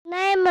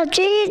of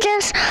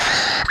Jesus.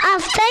 I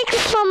thank you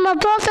for my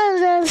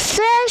brothers and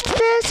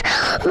sisters,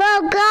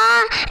 Lord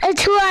God, and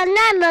to our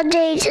name of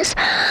Jesus.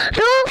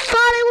 Lord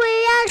Father, we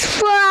ask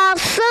for our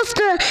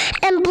sisters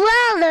and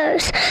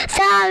brothers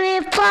that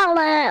we follow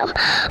him.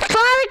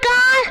 Father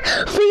God,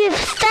 we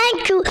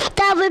thank you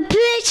that we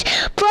preach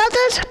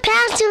brothers,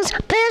 pastors,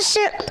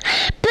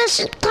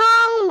 Bishop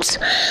Tongs,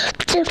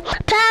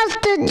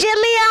 Pastor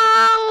Jimmy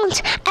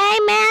Tongs.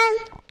 Amen.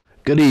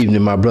 Good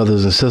evening, my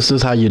brothers and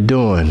sisters. How you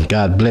doing?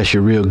 God bless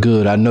you real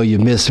good. I know you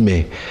miss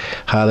me.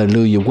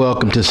 Hallelujah.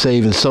 Welcome to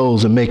Saving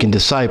Souls and Making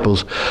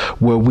Disciples,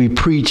 where we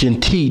preach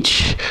and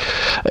teach,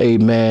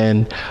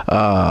 amen,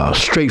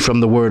 straight from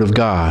the Word of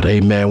God.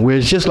 Amen.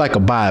 It's just like a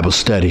Bible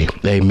study.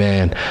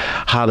 Amen.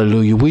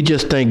 Hallelujah. We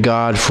just thank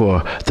God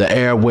for the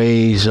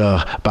airways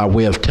by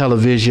way of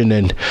television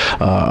and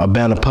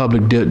Urbana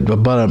Public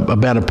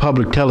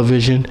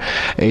Television.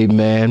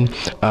 Amen.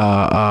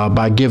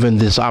 By giving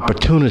this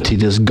opportunity,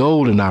 this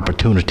golden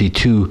opportunity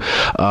to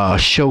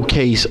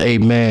showcase,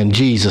 amen,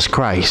 Jesus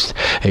Christ,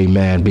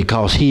 amen,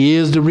 because he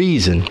is the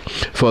reason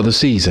for the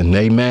season,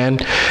 amen.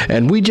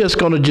 And we just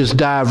going to just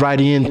dive right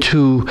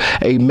into,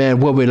 amen,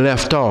 where we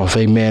left off,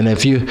 amen.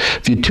 If you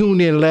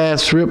tuned in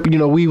last trip, you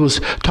know, we was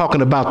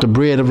talking about the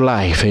bread of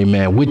life,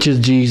 amen, which is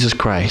Jesus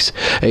Christ,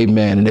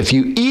 amen. And if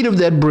you eat of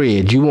that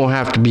bread, you won't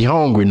have to be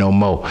hungry no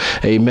more,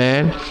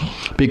 amen,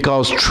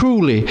 because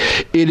truly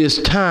it is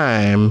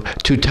time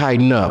to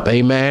tighten up,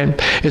 amen.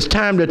 It's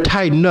time to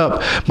tighten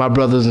up, my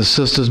brothers and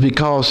sisters,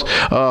 because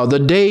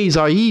the days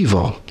are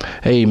evil,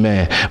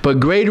 amen. But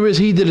greater is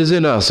he that is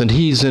in us and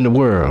he's in the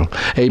world,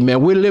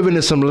 amen. We're living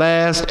in some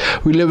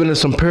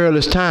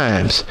perilous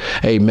times,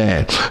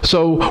 amen.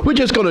 So we're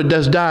just going to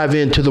just dive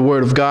into the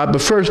Word of God,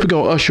 but first we're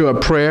going to usher a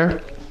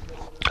prayer.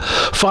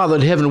 Father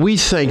in heaven, we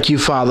thank you,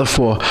 Father,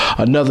 for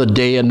another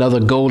day, another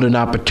golden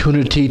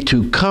opportunity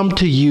to come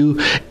to you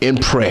in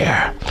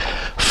prayer.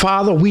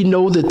 Father, we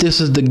know that this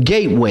is the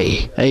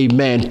gateway,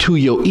 amen, to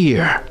your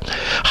ear.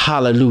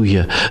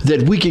 Hallelujah.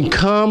 That we can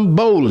come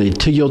boldly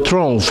to your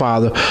throne,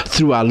 Father,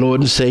 through our Lord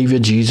and Savior,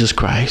 Jesus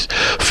Christ.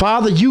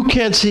 Father, you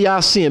can't see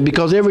our sin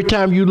because every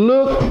time you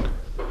look,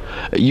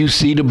 you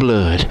see the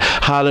blood.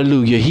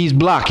 Hallelujah. He's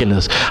blocking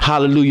us.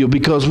 Hallelujah.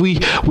 Because we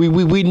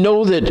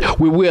know that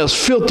we wear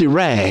filthy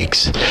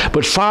rags.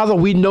 But Father,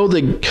 we know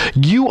that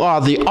you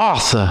are the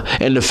author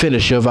and the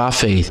finisher of our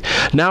faith.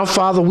 Now,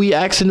 Father, we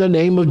ask in the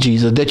name of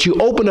Jesus that you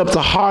open up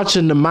the hearts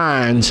and the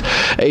minds,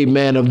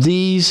 amen, of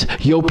these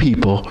your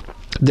people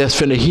that's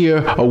finna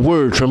hear a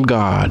word from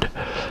God.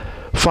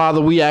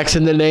 Father, we ask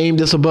in the name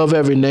that's above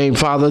every name,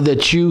 Father,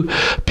 that you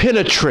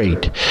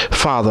penetrate,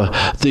 Father,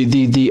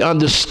 the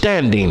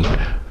understanding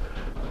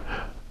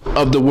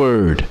of the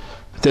word,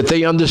 that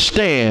they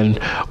understand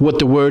what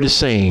the word is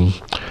saying.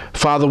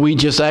 Father, we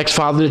just ask,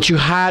 Father, that you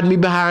hide me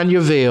behind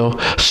your veil.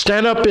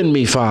 Stand up in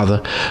me,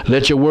 Father.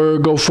 Let your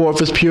word go forth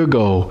as pure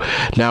gold.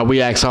 Now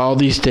we ask all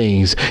these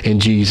things in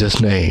Jesus'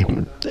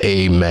 name.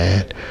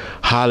 Amen.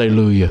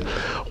 Hallelujah.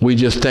 We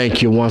just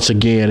thank you once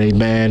again.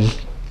 Amen.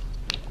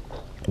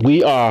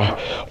 We are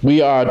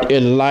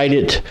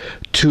enlightened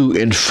to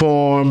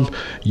inform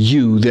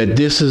you that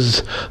this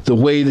is the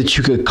way that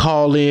you could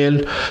call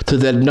in to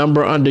that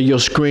number under your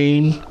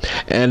screen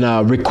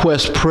and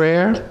request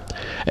prayer.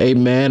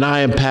 Amen. I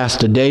am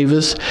Pastor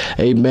Davis,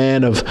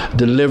 amen, of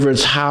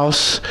Deliverance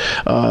House,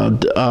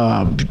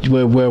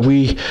 where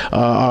we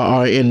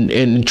are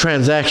in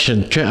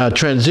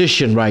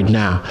transition right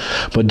now.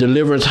 But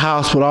Deliverance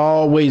House will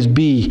always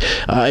be,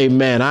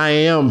 amen. I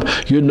am,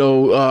 the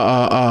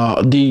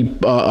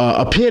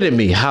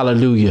epitome,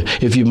 hallelujah,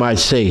 if you might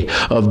say,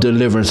 of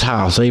Deliverance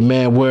House,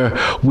 amen, where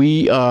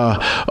we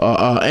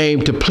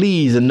aim to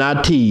please and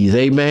not tease,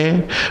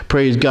 amen.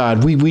 Praise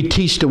God. We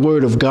teach the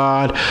Word of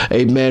God,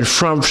 amen,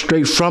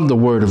 straight from the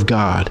Word of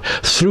God,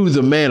 through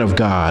the man of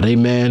God,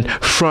 amen,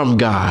 from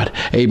God,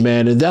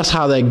 amen. And that's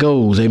how that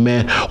goes,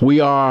 amen. We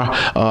are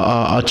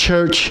a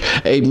church,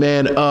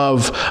 amen,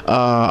 of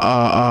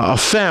a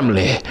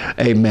family,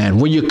 amen.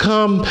 When you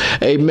come,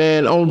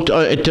 amen, on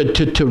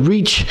to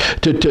reach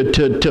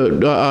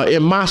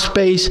in my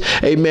space,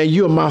 amen,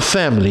 you're my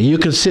family. You're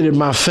considered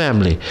my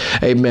family,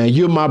 amen.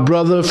 You're my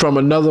brother from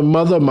another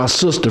mother, my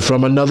sister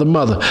from another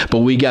mother, but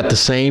we got the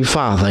same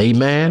Father,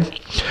 amen.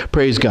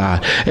 Praise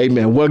God,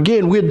 amen. Well,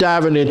 again, we're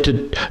diving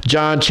into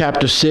John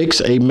chapter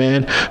 6,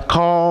 amen.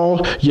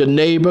 Call your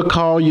neighbor,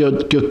 call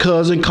your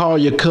cousin, call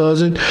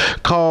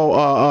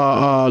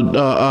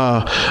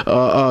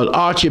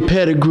Archie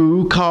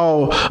Pettigrew,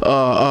 call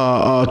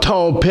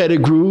Tom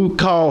Pettigrew,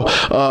 call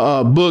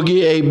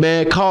Boogie,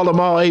 amen. Call them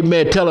all,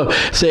 amen. Tell them,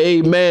 say,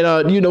 amen,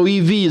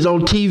 EV is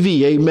on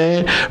TV,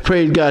 amen.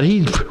 Praise God.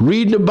 He's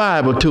reading the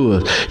Bible to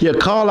us. Yeah,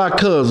 call our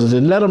cousins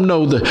and let them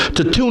know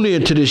to tune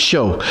into this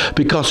show,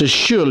 because it's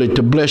surely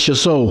to bless your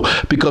soul.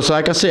 Because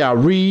like I say, I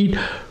read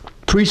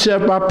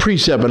precept by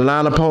precept and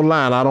line upon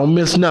line. I don't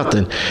miss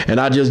nothing. And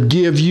I just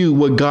give you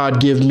what God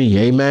gives me.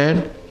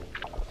 Amen.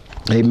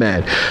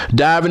 Amen.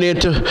 Diving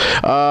into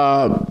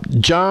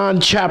John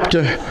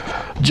chapter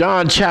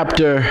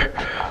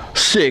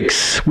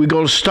 6, we're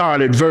going to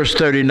start at verse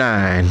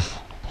 39.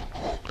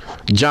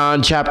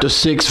 John chapter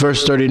 6,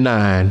 verse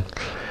 39.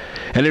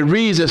 And it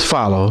reads as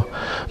follows.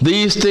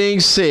 These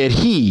things said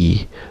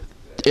he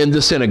in the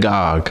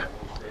synagogue,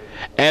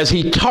 as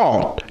he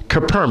taught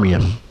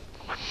Capernaum.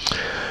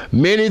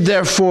 Many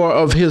therefore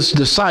of his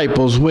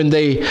disciples, when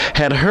they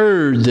had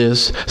heard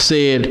this,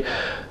 said,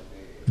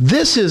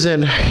 This is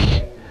and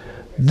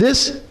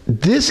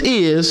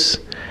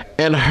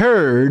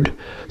heard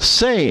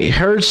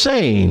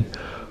saying,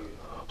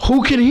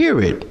 who can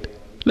hear it?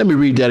 Let me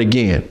read that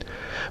again.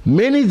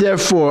 Many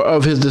therefore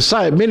of his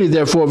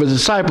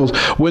disciples,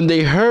 when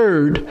they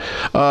heard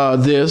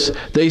this,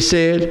 they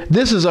said,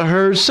 This is a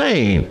heard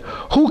saying.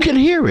 Who can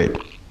hear it?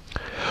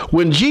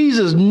 When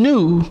Jesus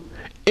knew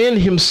in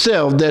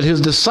himself that his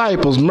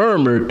disciples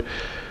murmured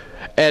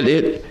at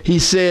it, he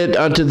said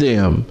unto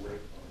them,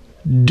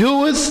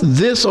 Doeth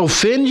this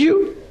offend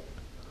you?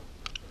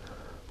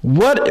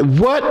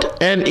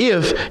 What and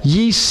if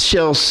ye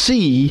shall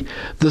see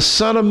the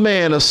Son of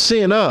Man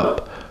ascend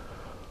up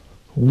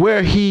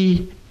where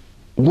he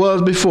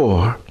was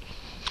before?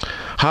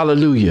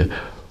 Hallelujah.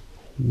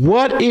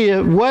 What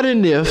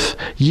and if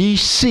ye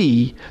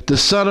see the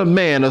Son of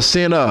Man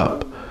ascend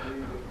up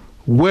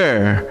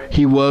where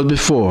he was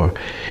before?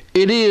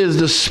 It is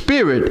the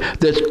Spirit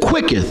that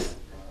quicketh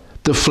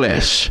the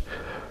flesh,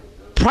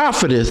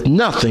 profiteth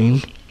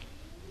nothing.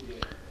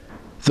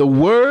 The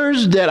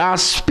words that I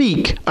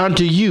speak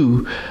unto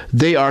you,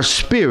 they are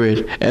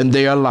spirit and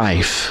they are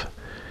life.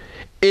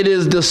 It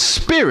is the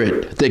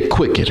Spirit that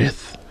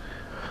quickeneth.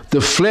 The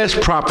flesh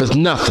profits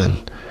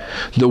nothing.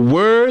 The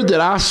word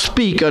that I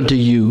speak unto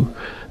you,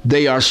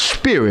 they are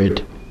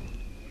spirit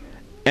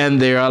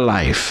and they are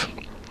life.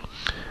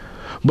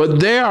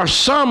 But there are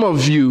some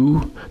of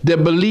you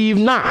that believe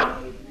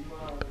not.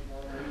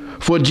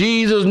 For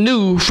Jesus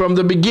knew from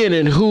the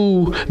beginning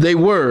who they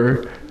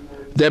were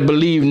that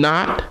believed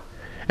not,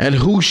 and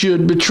who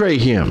should betray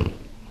him.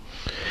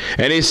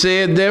 And he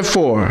said,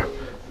 Therefore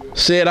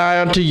said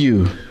I unto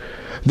you,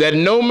 that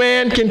no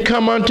man can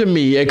come unto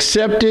me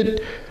except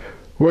it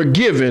were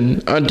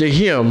given unto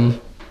him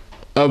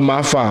of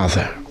my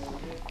Father.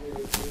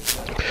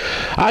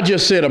 I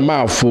just said a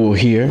mouthful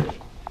here.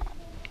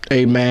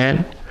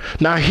 Amen.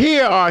 Now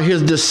here are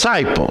his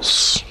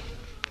disciples.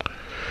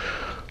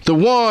 The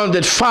one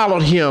that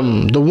followed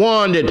him, the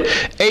one that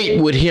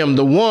ate with him,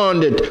 the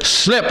one that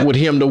slept with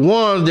him, the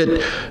one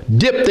that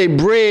dipped their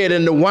bread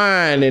in the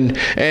wine and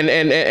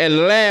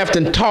laughed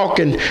and talked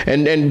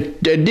and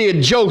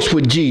did jokes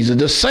with Jesus.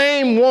 The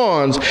same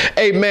ones,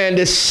 amen,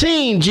 that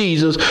seen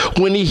Jesus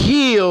when he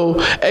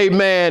healed,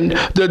 amen,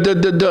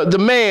 the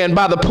man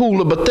by the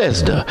pool of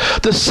Bethesda.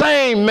 The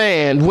same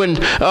man when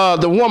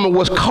the woman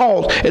was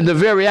caught in the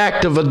very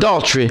act of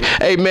adultery,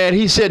 amen,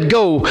 he said,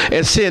 Go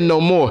and sin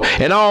no more.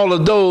 And all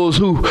of those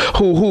who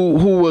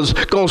was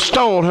going to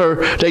stone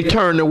her, they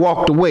turned and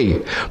walked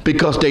away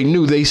because they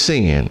knew they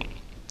sinned.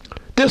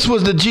 This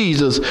was the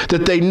Jesus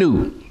that they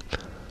knew.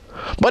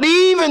 But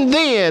even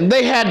then,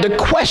 they had to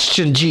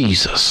question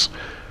Jesus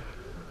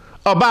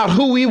about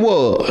who he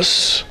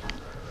was.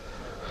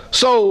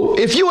 So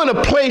if you're in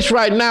a place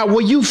right now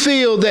where you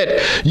feel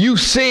that you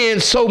sin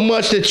so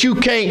much that you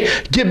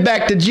can't get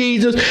back to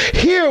Jesus,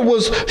 here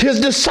was his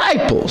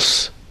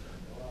disciples.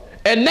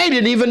 And they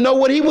didn't even know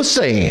what he was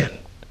saying.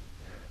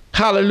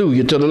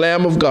 Hallelujah to the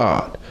Lamb of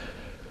God.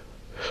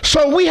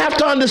 So we have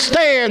to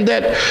understand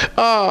that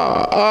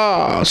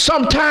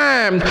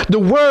sometimes the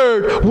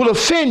word will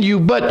offend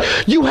you, but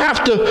you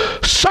have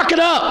to suck it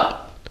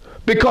up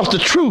because the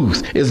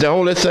truth is the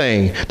only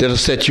thing that'll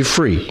set you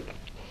free.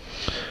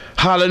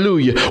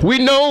 Hallelujah. We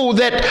know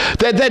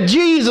that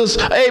Jesus,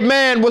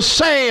 amen, was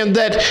saying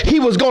that he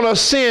was going to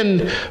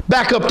ascend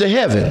back up to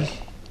heaven.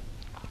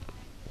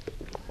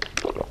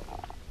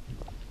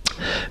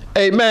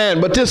 Amen.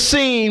 But this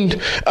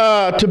seemed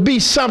to be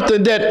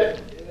something that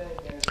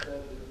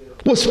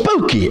was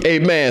spooky,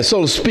 amen,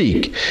 so to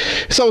speak.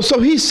 So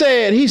he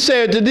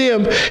said to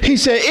them, he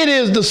said, it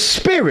is the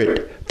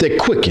Spirit that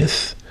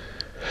quicketh.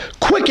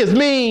 Quicken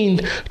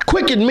mean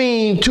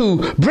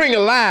to bring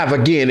alive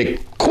again.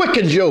 It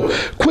quickens your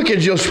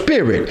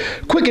spirit.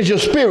 Quickens your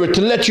spirit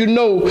to let you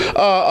know,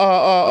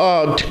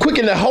 to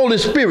quicken the Holy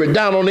Spirit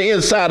down on the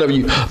inside of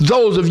you.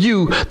 Those of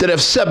you that have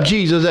accepted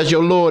Jesus as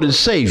your Lord and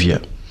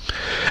Savior.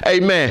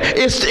 Amen.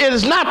 It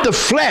is not the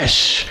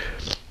flesh.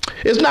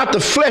 It's not the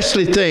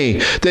fleshly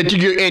thing that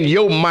you're in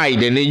your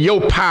might and in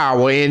your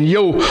power, in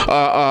your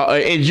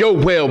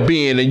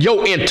well-being, and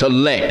your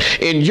intellect,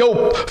 in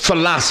your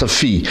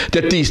philosophy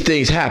that these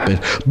things happen.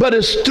 But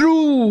it's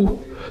through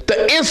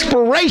the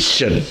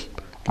inspiration.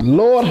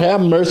 Lord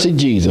have mercy,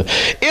 Jesus.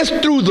 It's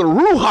through the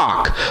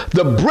Ruach,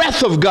 the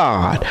breath of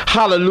God,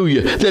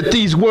 hallelujah, that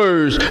these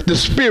words, the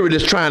Spirit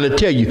is trying to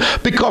tell you.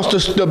 Because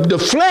the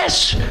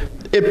flesh,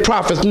 it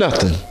profits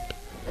nothing.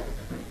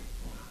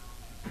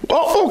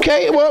 Oh,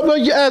 okay, well,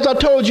 as I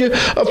told you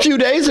a few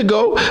days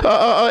ago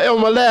on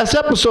my last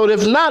episode,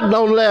 if not on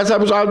the last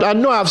episode, I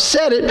know I've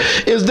said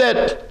it, is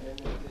that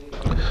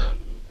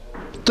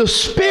the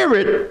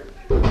Spirit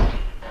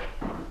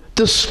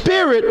the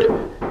Spirit,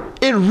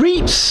 it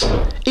reaps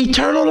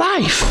eternal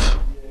life.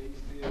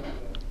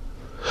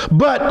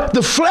 But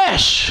the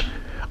flesh,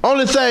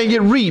 only thing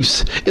it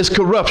reaps is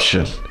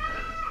corruption.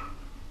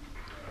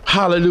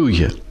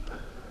 Hallelujah.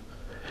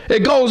 It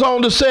goes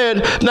on to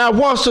say, now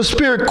once the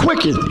Spirit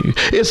quickened you,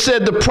 it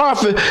said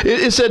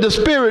the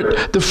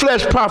Spirit, the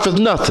flesh profits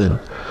nothing.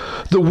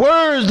 The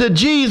words that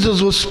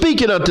Jesus was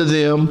speaking unto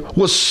them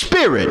was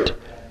spirit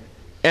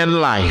and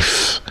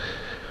life.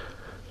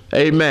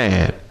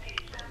 Amen.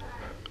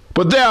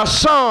 But there are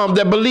some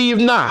that believe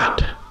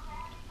not.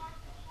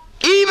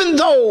 Even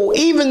though,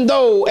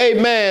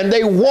 amen,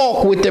 they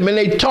walk with them and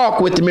they talk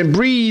with them and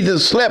breathe and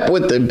slept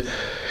with them,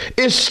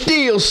 it's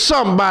still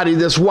somebody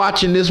that's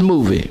watching this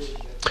movie,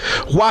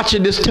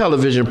 watching this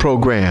television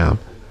program,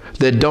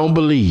 that don't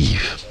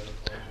believe.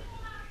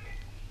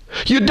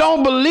 You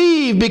don't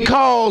believe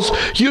because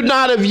you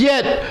not have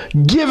yet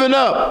given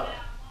up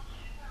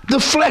the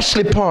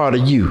fleshly part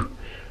of you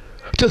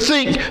to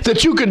think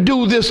that you can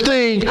do this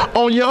thing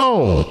on your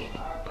own.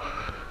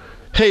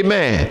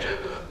 Amen.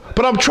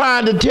 But I'm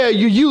trying to tell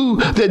you, you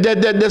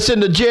that's in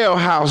the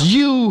jailhouse,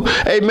 you,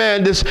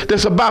 amen,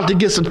 that's about to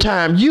get some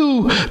time,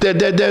 you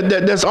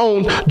that's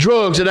on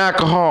drugs and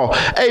alcohol,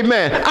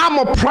 amen.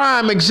 I'm a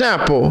prime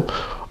example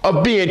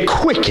of being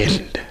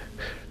quickened.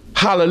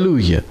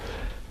 Hallelujah.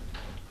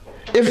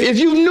 If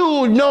you've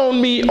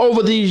known me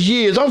over these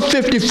years, I'm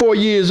 54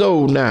 years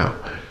old now.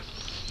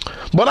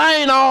 But I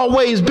ain't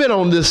always been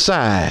on this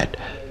side.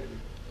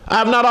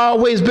 I've not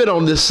always been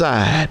on this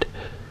side.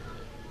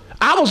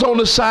 I was on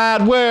the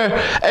side where,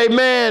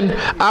 amen,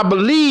 I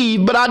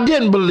believed, but I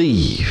didn't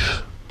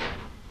believe.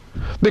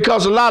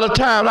 Because a lot of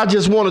times I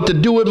just wanted to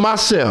do it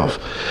myself.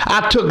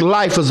 I took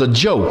life as a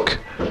joke.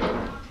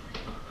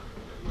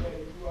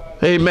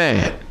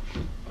 Amen.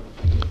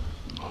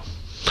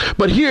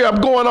 But here I'm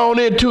going on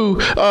into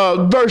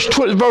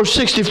verse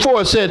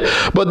 64. It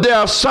said, but there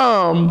are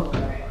some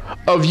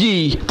of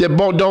ye that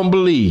don't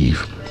believe.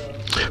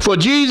 For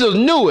Jesus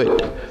knew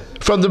it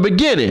from the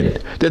beginning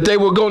that they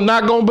were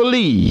not going to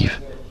believe,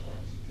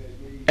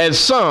 and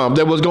some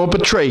that was going to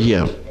betray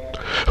him.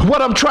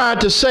 What I'm trying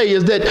to say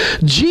is that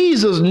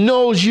Jesus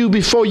knows you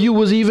before you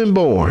was even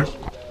born.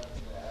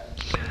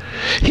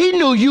 He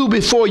knew you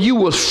before you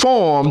was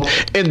formed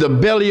in the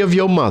belly of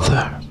your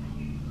mother.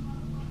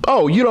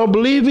 Oh, you don't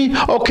believe me?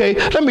 Okay,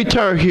 let me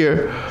turn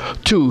here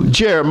to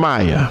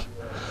Jeremiah.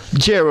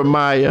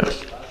 Jeremiah,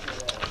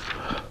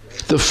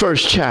 the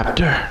 1st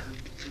chapter.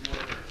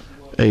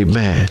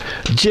 Amen.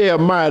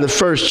 Jeremiah, the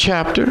 1st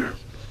chapter.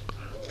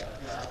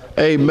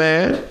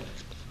 Amen.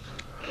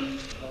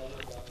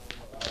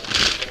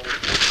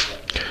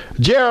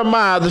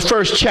 Jeremiah, the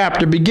 1st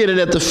chapter, beginning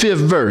at the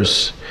 5th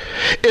verse.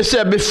 It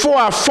said, before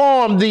I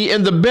formed thee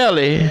in the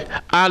belly,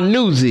 I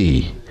knew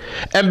thee.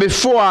 And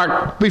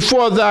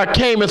before thou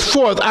camest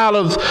forth out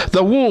of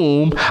the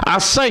womb, I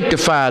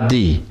sanctified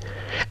thee.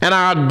 And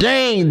I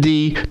ordained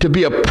thee to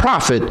be a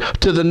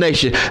prophet to the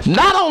nation.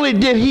 Not only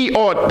did he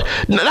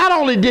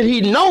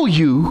know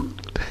you,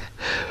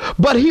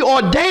 but he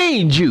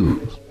ordained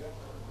you.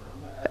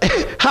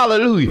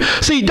 Hallelujah.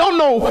 See, don't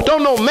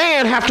no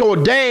man have to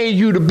ordain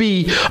you to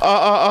be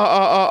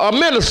a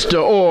minister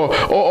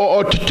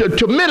or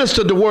to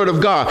minister the word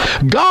of God.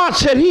 God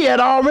said he had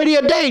already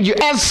ordained you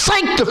and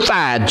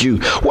sanctified you.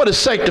 What does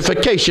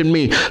sanctification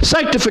mean?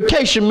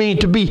 Sanctification means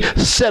to be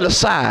set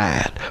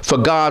aside for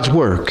God's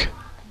work.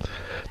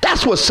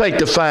 That's what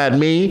sanctified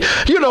means.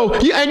 You know,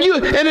 and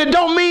it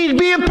don't mean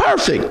being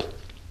perfect.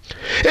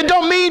 It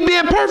don't mean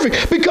being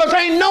perfect, because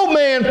ain't no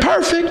man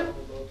perfect.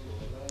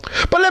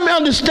 But let me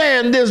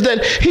understand this,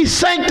 that he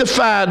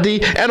sanctified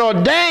thee and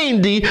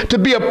ordained thee to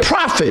be a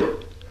prophet.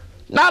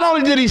 Not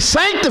only did he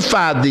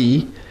sanctify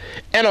thee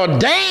and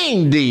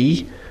ordain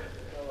thee,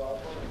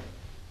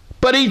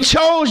 but he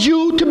chose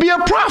you to be a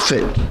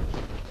prophet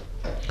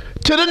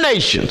to the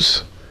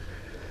nations.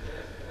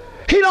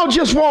 He don't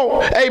just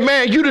want,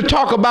 amen, you to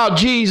talk about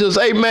Jesus,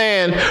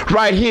 amen,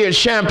 right here in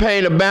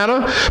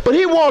Champaign-Urbana, but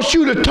he wants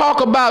you to talk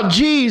about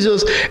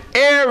Jesus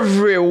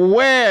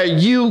everywhere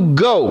you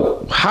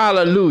go.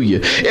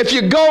 Hallelujah. If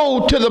you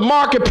go to the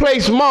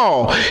Marketplace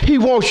Mall, he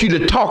wants you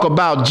to talk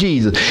about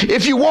Jesus.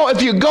 If you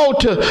go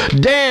to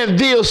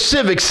Danville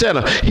Civic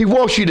Center, he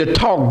wants you to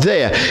talk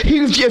there.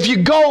 If you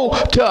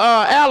go to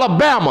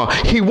Alabama,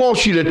 he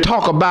wants you to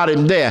talk about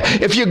him there.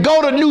 If you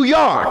go to New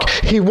York,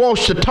 he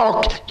wants to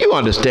talk. You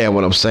understand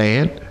what I'm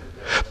saying?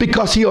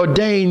 Because he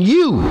ordained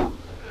you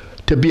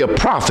to be a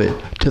prophet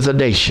to the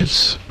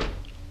nations.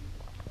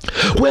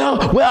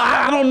 Well,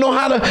 I don't know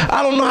how to talk.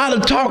 I don't know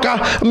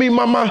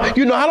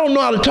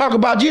how to talk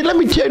about Jesus. Let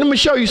me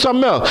show you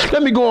something else.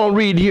 Let me go on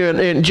read here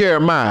in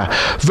Jeremiah,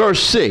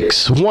 verse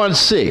 6.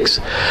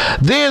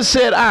 Then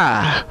said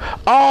I,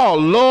 oh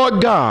Lord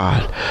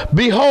God,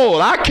 behold,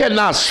 I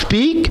cannot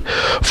speak,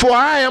 for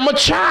I am a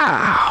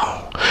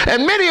child.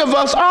 And many of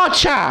us are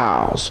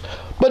childs.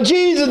 But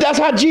Jesus, that's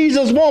how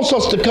Jesus wants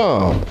us to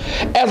come,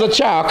 as a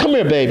child. Come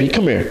here, baby.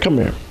 Come here.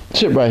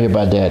 Sit right here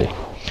by Daddy.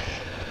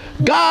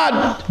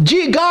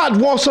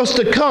 God wants us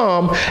to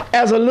come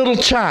as a little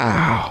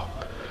child,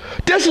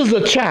 This is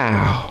a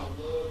child.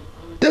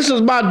 This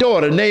is my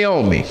daughter,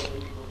 Naomi.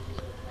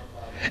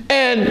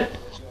 And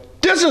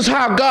this is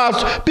how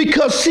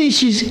because see,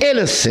 she's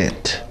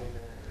innocent.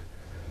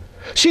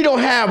 She don't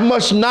have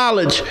much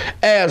knowledge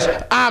as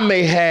I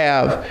may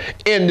have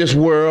in this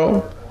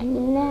world.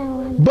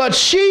 But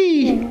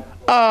she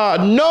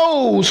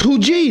knows who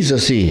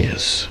Jesus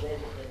is.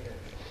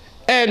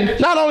 And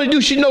not only do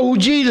she know who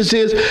Jesus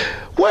is,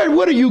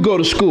 where do you go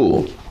to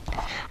school?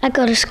 I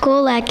go to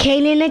school at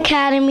Canaan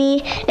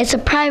Academy. It's a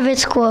private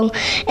school.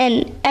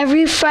 And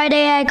every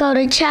Friday I go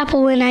to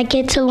chapel and I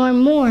get to learn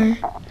more.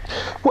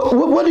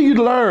 What do you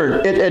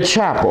learn at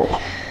chapel?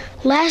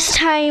 Last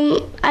time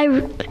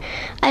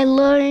I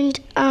learned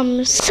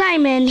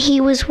Simon, he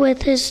was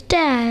with his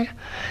dad.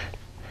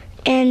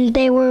 And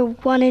they were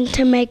wanting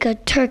to make a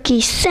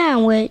turkey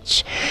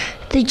sandwich.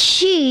 The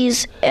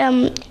cheese,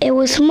 it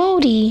was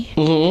moldy.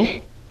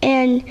 Mm-hmm.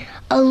 And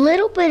a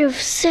little bit of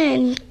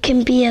sin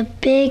can be a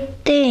big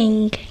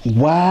thing.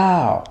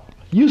 Wow.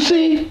 You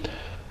see,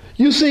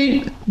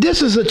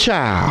 this is a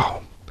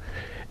child.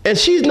 And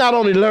she's not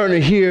only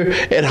learning here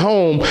at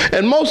home,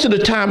 and most of the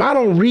time I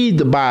don't read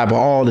the Bible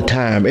all the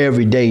time,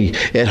 every day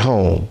at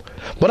home.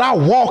 But I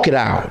walk it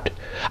out.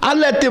 I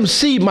let them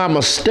see my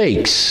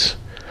mistakes,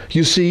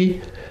 you see,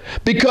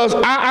 because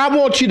I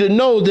want you to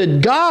know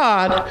that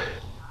God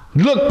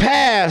looked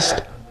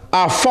past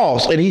our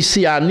faults and he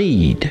see our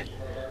need.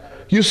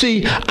 You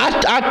see,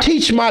 I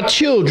teach my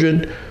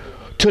children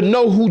to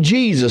know who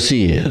Jesus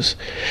is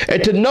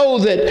and to know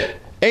that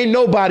ain't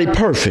nobody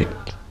perfect.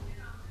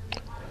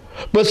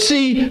 But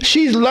see,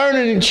 she's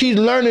learning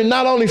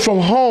not only from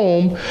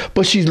home,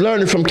 but she's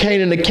learning from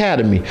Canaan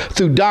Academy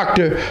through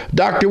Dr.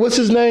 What's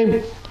his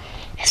name?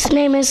 His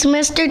name is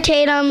Mr.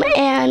 Tatum,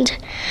 and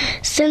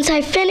since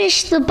I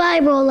finished the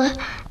Bible,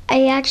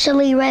 I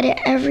actually read it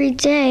every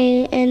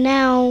day, and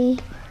now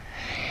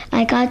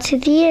I got to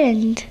the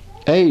end.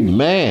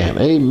 Amen.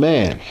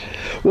 Amen.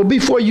 Well,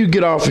 before you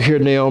get off of here,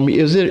 Naomi,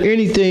 is there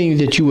anything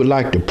that you would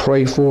like to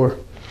pray for?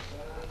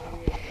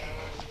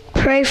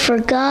 Pray for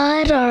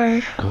God,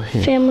 our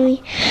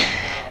family.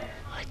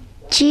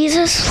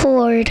 Jesus,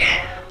 Lord,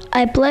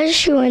 I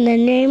bless you in the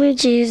name of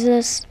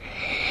Jesus.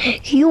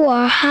 You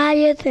are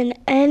higher than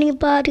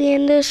anybody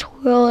in this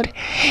world,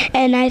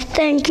 and I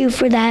thank you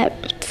for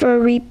that,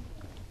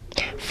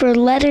 for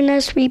letting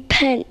us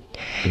repent.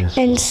 Yes.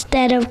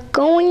 Instead of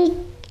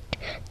going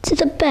to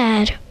the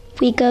bad,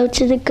 we go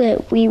to the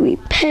good. We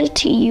repent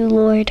to you,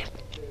 Lord.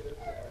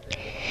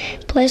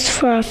 Bless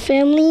for our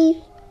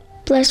family,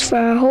 bless for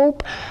our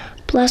hope,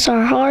 bless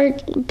our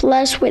heart,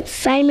 bless with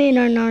Simon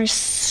and our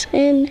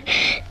sin,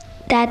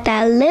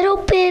 that little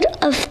bit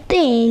of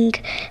thing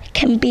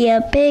can be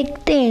a big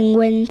thing.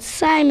 When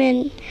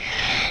Simon,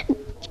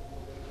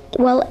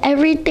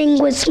 everything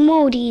was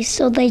moldy,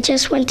 so they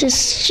just went to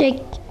Steak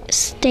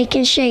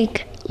and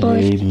Shake, Lord.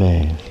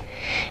 Amen.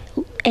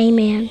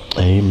 Amen.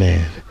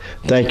 Amen.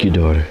 Thank you,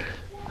 daughter.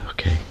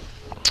 Okay.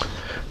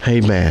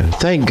 Amen.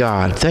 Thank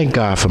God. Thank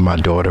God for my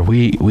daughter.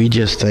 We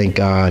just thank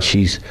God.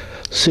 She's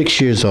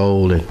 6 years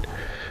old, and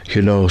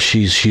you know,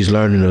 she's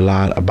learning a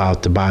lot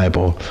about the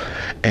Bible,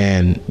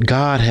 and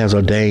God has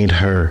ordained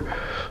her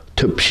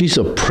to, she's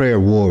a prayer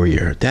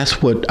warrior.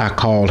 That's what I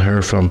called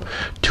her from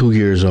 2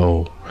 years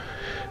old.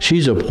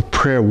 She's a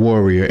prayer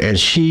warrior, and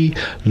she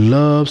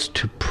loves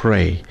to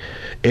pray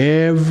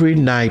every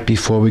night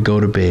before we go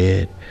to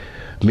bed.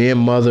 Me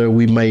and mother,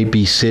 we may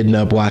be sitting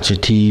up watching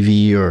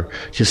TV or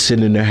just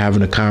sitting in there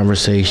having a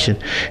conversation,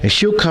 and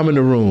she'll come in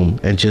the room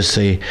and just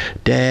say,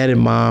 Dad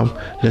and Mom,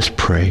 let's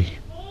pray.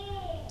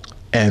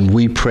 And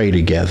we pray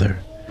together.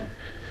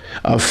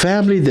 A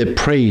family that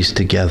prays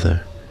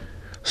together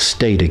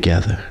stay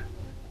together.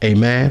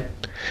 Amen.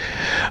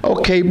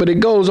 Okay, but it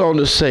goes on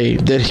to say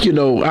that, you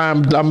know,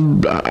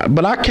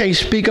 but I can't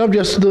speak. I'm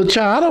just a little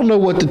child. I don't know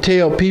what to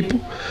tell people.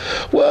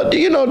 Well,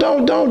 you know,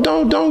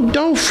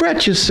 don't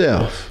fret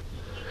yourself.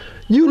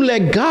 You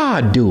let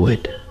God do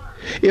it.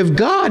 If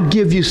God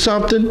give you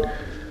something,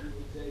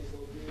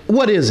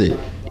 what is it?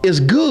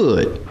 It's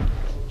good.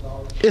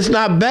 It's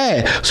not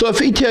bad. So if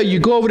he tell you,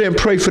 go over there and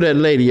pray for that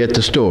lady at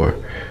the store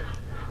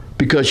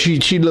because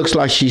she looks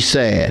like she's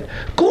sad,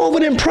 go over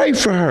there and pray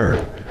for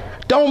her.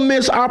 Don't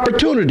miss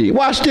opportunity.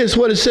 Watch this,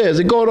 what it says.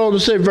 It goes on to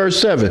say, verse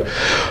 7.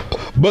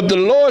 But the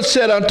Lord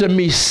said unto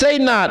me, say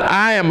not,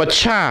 I am a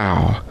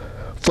child,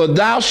 for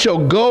thou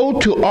shalt go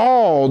to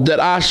all that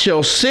I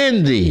shall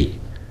send thee.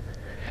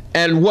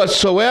 And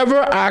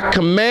whatsoever I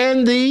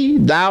command thee,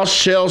 thou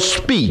shalt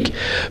speak.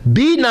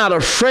 Be not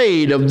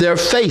afraid of their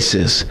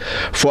faces,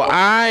 for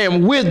I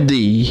am with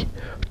thee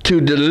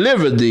to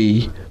deliver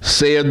thee,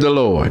 saith the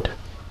Lord.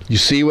 You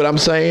see what I'm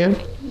saying?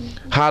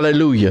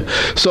 Hallelujah.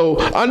 So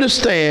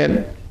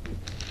understand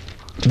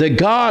that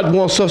God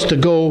wants us to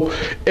go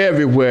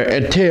everywhere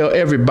and tell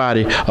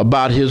everybody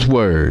about his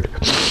word.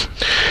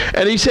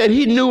 And he said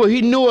he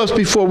knew us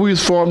before we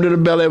was formed in the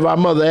belly of our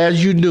mother,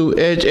 as you knew,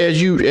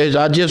 as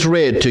I just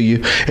read to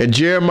you. And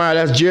Jeremiah,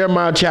 that's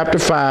Jeremiah chapter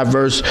 5,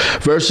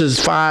 verses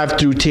 5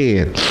 through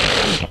 10.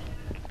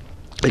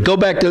 Go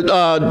back to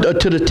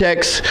the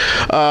text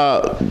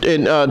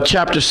in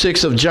chapter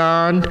 6 of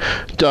John,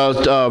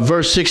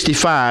 verse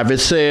 65. It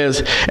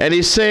says, "And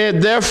he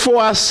said, Therefore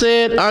I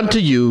said unto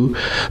you,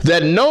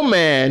 that no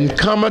man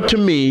cometh to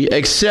me,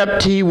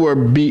 except he were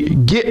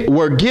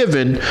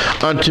given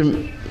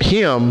unto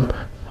him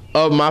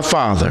of my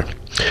Father."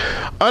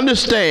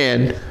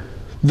 Understand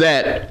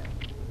that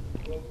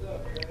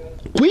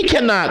we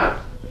cannot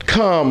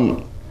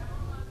come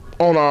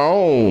on our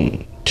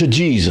own to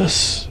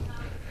Jesus.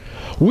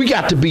 We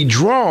got to be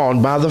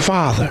drawn by the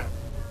Father,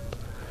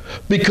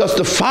 because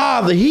the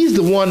Father, he's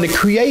the one that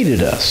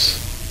created us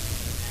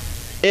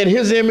in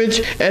his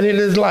image and in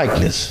his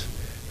likeness.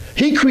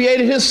 He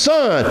created his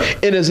Son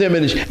in his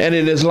image and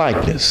in his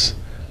likeness.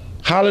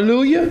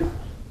 Hallelujah.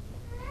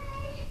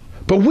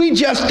 But we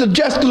just a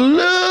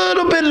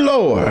little bit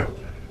lower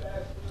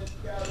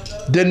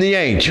than the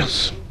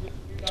angels.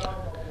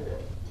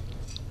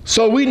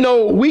 So we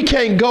know we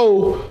can't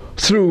go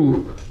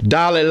through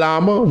Dalai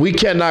Lama. We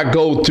cannot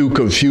go through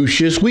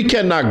Confucius. We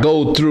cannot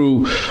go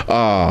through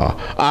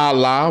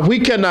Allah. We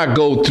cannot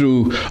go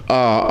through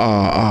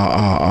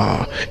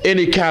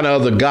any kind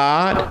of other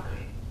God.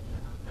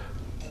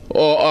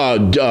 Or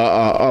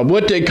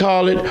what they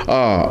call it,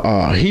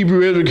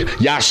 Hebrew,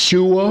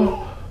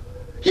 Yeshua.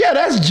 Yeah,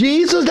 that's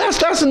Jesus.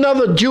 That's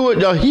another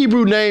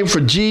Hebrew name for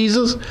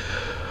Jesus.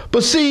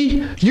 But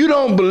see, you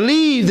don't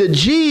believe that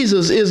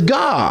Jesus is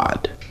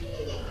God.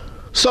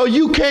 So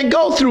you can't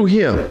go through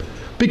him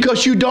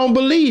because you don't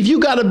believe. You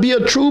got to be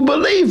a true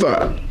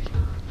believer.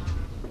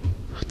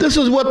 This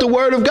is what the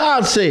Word of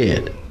God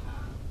said.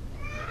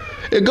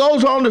 It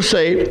goes on to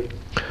say,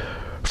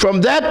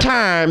 "From that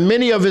time,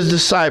 many of his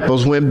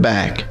disciples went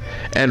back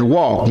and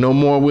walked no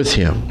more with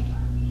him.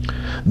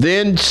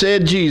 Then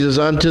said Jesus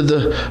unto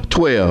the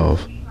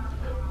 12,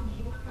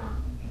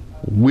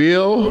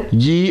 Will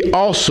ye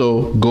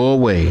also go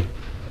away?"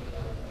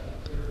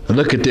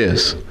 Look at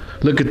this.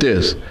 Look at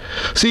this.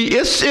 See,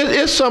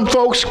 it's some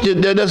folks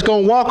that's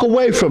going to walk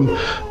away from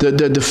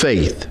the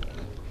faith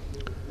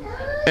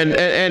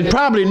and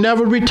probably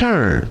never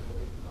return,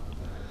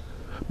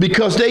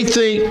 because they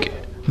think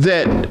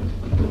that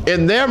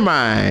in their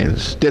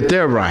minds that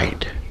they're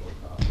right.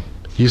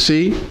 You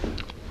see?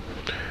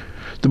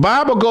 The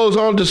Bible goes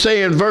on to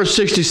say in verse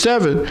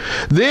 67,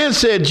 "Then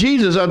said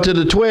Jesus unto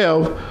the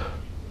 12,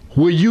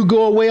 Will you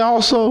go away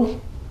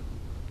also?"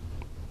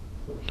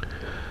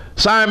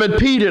 Simon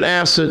Peter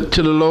answered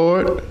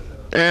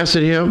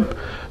him,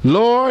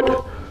 "Lord,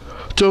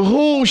 to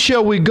whom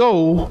shall we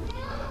go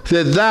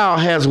that thou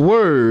hast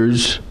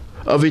words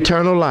of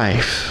eternal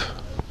life?"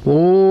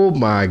 Oh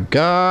my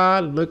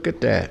God, look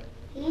at that.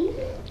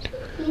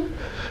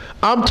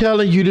 I'm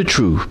telling you the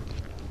truth.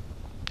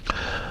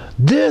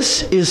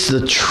 This is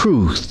the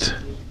truth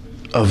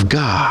of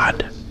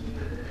God.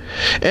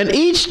 And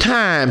each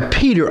time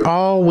Peter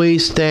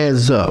always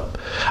stands up.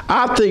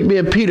 I think me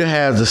and Peter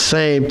has the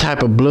same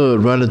type of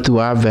blood running through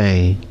our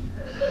vein,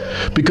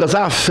 because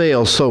I've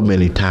failed so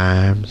many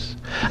times.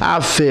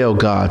 I've failed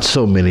God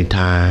so many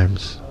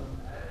times.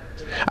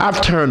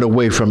 I've turned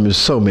away from him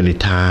so many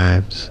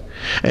times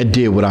and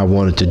did what I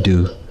wanted to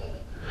do.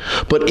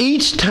 But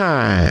each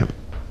time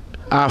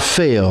I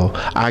fell,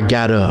 I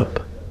got up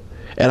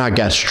and I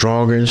got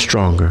stronger and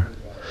stronger.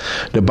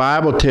 The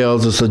Bible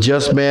tells us a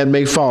just man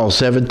may fall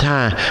 7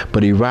 times,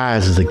 but he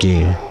rises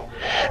again.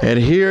 And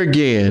here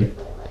again,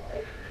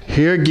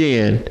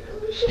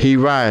 he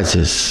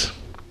rises.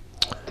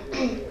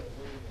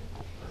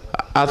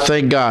 I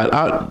thank God.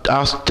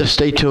 I'll just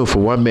stay tuned for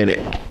 1 minute.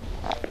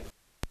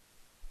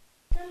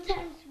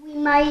 Sometimes we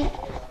might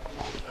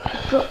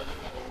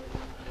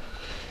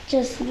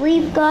just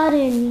leave God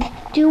and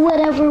do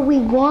whatever we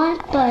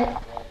want,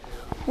 but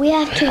we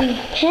have to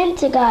repent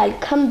to God,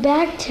 come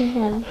back to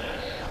him,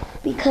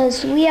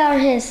 because we are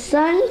his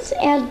sons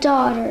and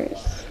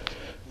daughters.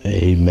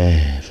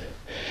 Amen.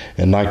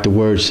 And like the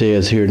word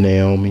says here,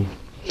 Naomi,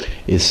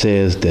 it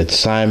says that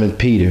Simon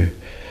Peter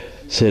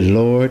said,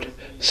 "Lord,"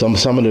 some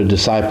of the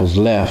disciples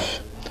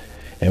left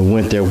and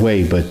went their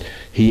way, but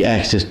he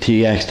asked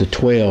the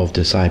 12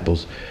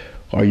 disciples,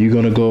 "Are you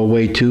going to go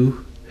away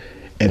too?"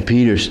 And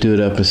Peter stood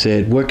up and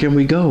said, "Where can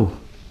we go?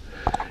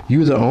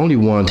 You're the only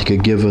one that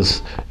could give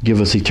us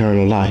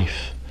eternal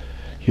life."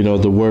 You know,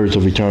 the words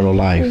of eternal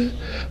life.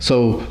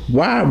 So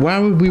why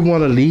would we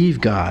want to leave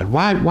God?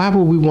 Why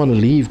would we want to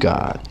leave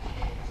God?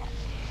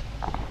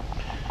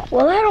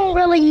 Well, I don't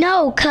really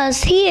know,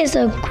 because he is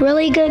a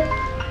really good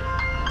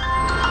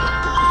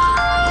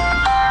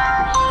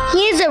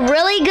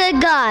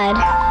God.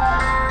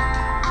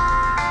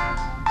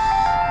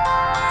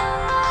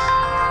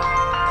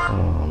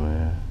 Oh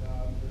man.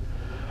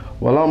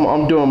 Well,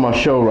 I'm doing my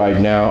show right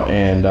now,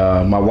 and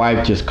my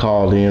wife just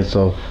called in,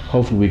 so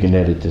hopefully we can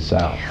edit this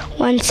out.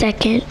 1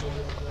 second.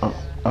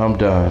 I'm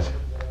done.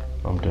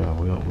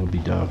 We'll be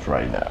done for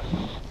right now.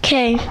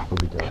 Okay. We'll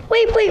be done.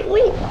 Wait,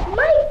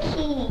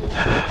 Mikey.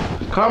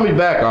 Call me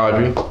back,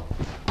 Audrey.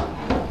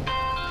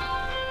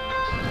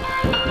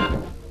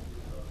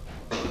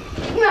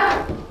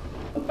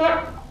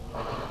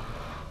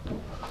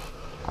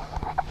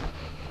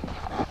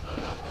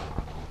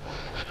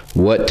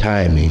 What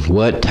timing?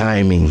 What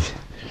timing?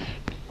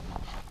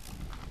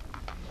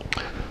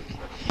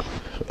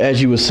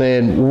 As you were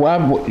saying, why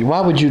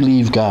would you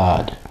leave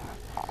God?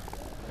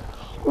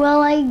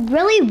 Well, I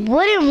really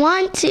wouldn't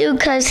want to,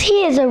 because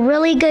he is a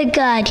really good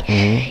God.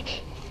 Mm-hmm.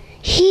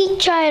 He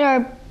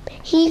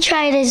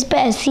tried his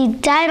best. He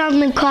died on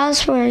the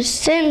cross for our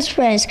sins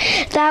for us.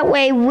 That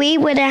way we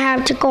wouldn't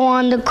have to go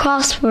on the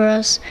cross for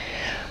us.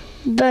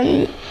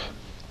 But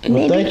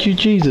well, thank you,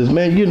 Jesus,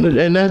 man. You know,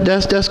 and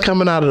that's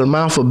coming out of the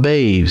mouth of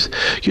babes.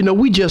 You know,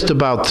 we just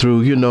about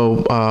through. You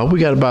know, we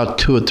got about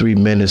 2 or 3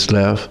 minutes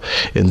left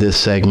in this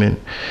segment,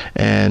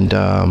 and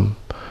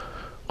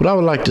what I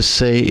would like to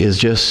say is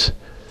just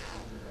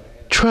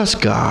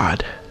trust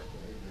God.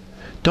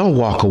 Don't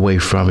walk away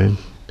from Him,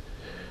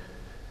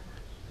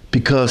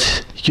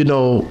 because you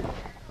know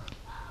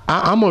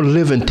I'm a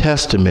living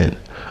testament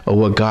of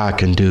what God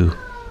can do.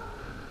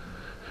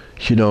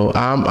 You know,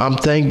 I'm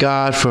thank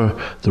God for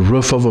the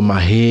roof over my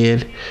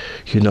head,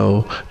 you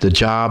know, the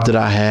job that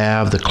I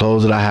have, the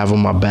clothes that I have on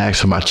my back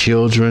for my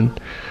children.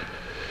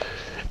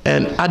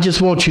 And I just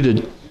want you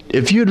to,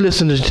 if you're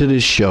listening to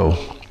this show,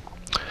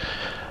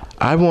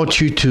 I want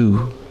you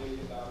to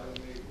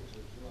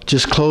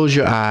just close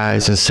your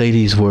eyes and say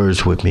these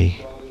words with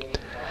me.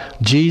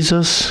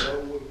 Jesus,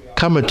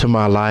 come into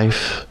my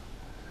life.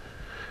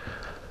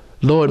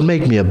 Lord,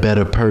 make me a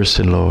better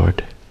person,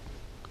 Lord.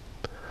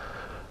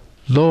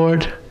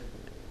 Lord,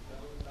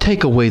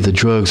 take away the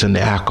drugs and the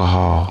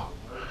alcohol.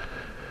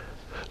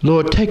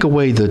 Lord, take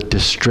away the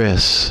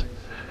distress.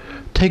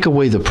 Take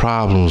away the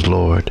problems,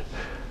 Lord.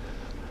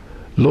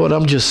 Lord,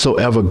 I'm just so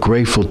ever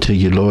grateful to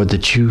you, Lord,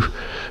 that you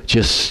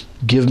just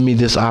give me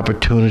this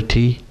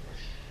opportunity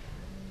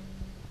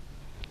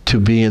to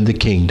be in the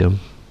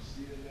kingdom.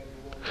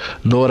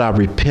 Lord, I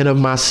repent of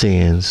my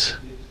sins.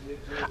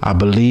 I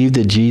believe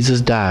that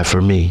Jesus died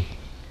for me.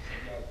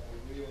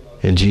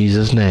 In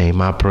Jesus'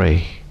 name I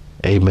pray.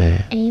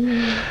 Amen.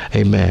 Amen.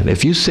 Amen.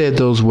 If you said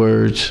those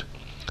words,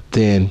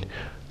 then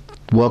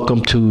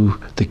welcome to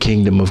the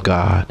kingdom of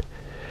God.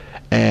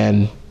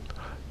 And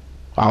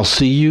I'll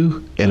see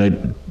you in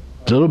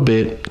a little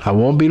bit. I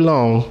won't be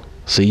long.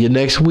 See you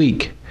next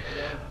week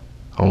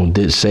on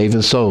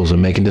Saving Souls and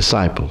Making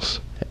Disciples.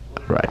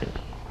 Right.